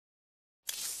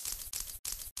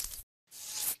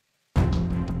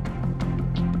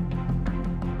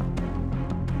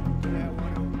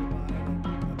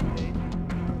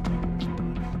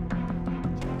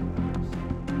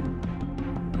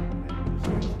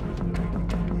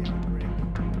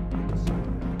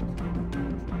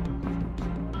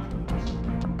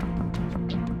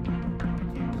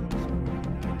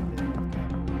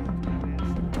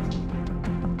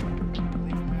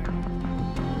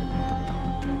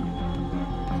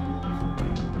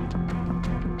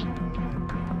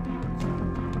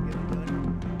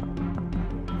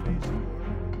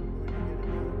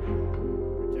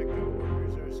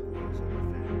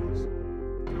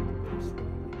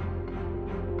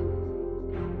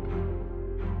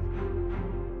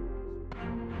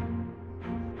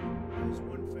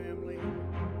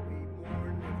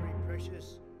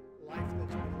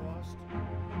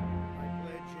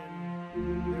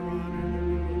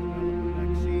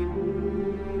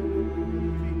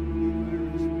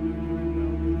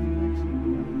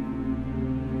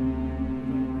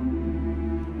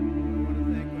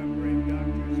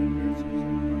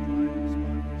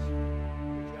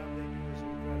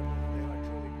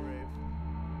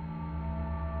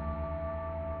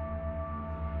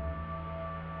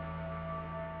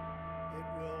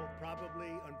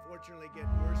get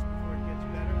worse before it gets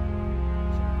better.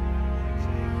 Something I don't like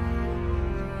saying.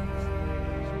 It's the way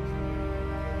it is.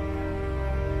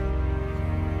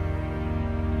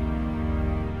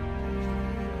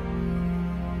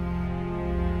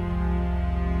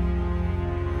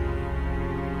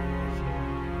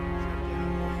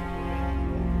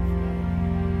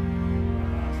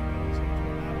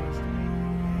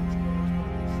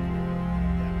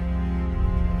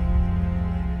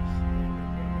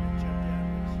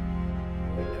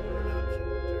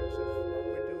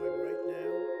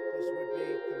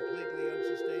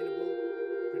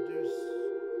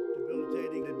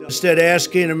 Instead,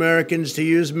 asking Americans to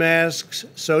use masks,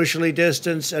 socially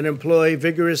distance, and employ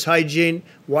vigorous hygiene,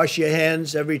 wash your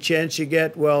hands every chance you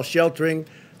get while sheltering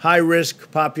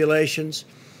high-risk populations.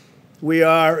 We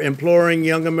are imploring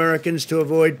young Americans to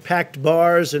avoid packed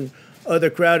bars and other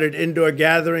crowded indoor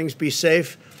gatherings, be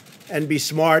safe and be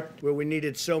smart, where we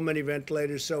needed so many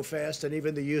ventilators so fast, and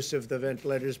even the use of the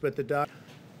ventilators, but the doctor.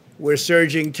 We're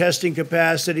surging testing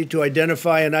capacity to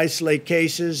identify and isolate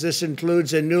cases. This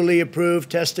includes a newly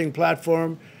approved testing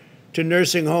platform to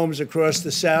nursing homes across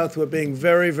the South. We're being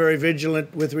very, very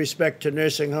vigilant with respect to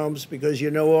nursing homes because you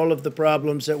know all of the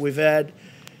problems that we've had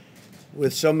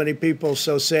with so many people,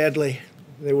 so sadly,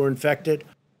 they were infected.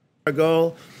 Our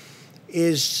goal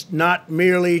is not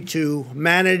merely to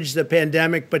manage the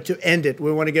pandemic, but to end it.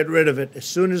 We want to get rid of it as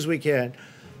soon as we can.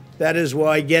 That is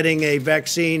why getting a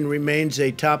vaccine remains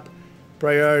a top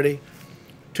priority.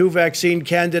 2 vaccine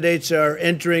candidates are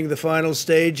entering the final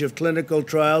stage of clinical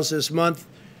trials this month.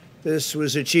 This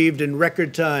was achieved in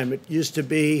record time. It used to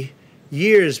be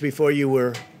years before you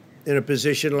were in a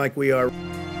position like we are.